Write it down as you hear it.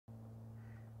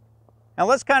Now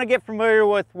let's kind of get familiar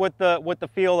with the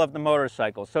feel of the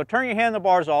motorcycle. So turn your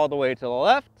handlebars all the way to the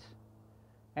left.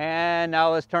 And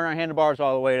now let's turn our handlebars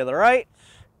all the way to the right.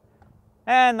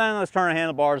 And then let's turn our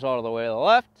handlebars all the way to the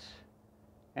left.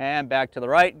 And back to the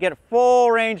right. Get a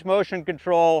full range motion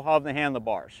control of the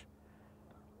handlebars.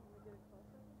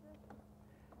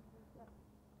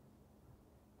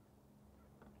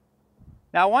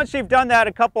 Now once you've done that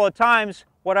a couple of times,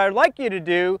 what I'd like you to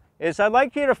do is I'd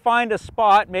like you to find a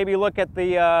spot, maybe look at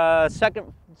the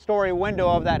second story window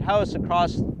of that house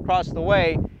across the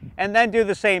way, and then do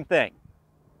the same thing.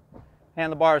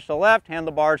 Handlebars to the left,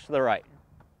 handlebars to the right.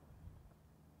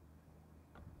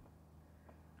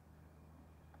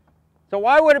 So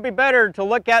why would it be better to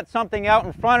look at something out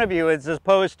in front of you as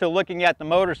opposed to looking at the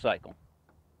motorcycle?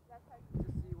 That's how you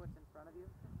just see what's in front of you?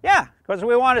 Yeah, because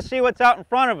we want to see what's out in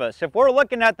front of us. If we're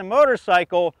looking at the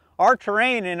motorcycle, our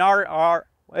terrain and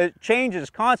it changes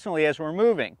constantly as we're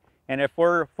moving. And if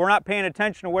we're not paying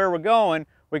attention to where we're going,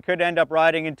 we could end up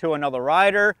riding into another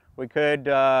rider. We could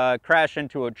crash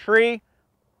into a tree,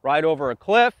 ride over a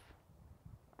cliff.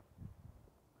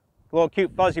 A little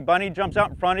cute fuzzy bunny jumps out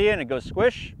in front of you and it goes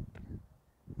squish.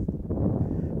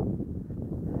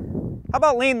 How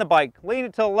about lean the bike? Lean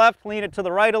it to the left, lean it to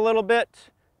the right a little bit.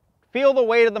 Feel the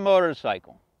weight of the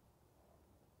motorcycle.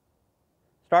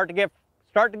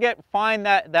 Find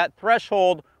that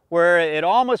threshold where it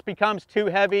almost becomes too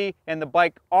heavy and the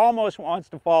bike almost wants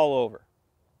to fall over.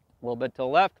 A little bit to the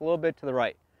left, a little bit to the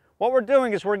right. What we're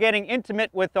doing is we're getting intimate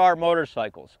with our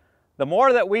motorcycles. The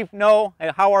more that we know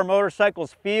how our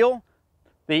motorcycles feel,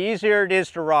 the easier it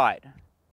is to ride.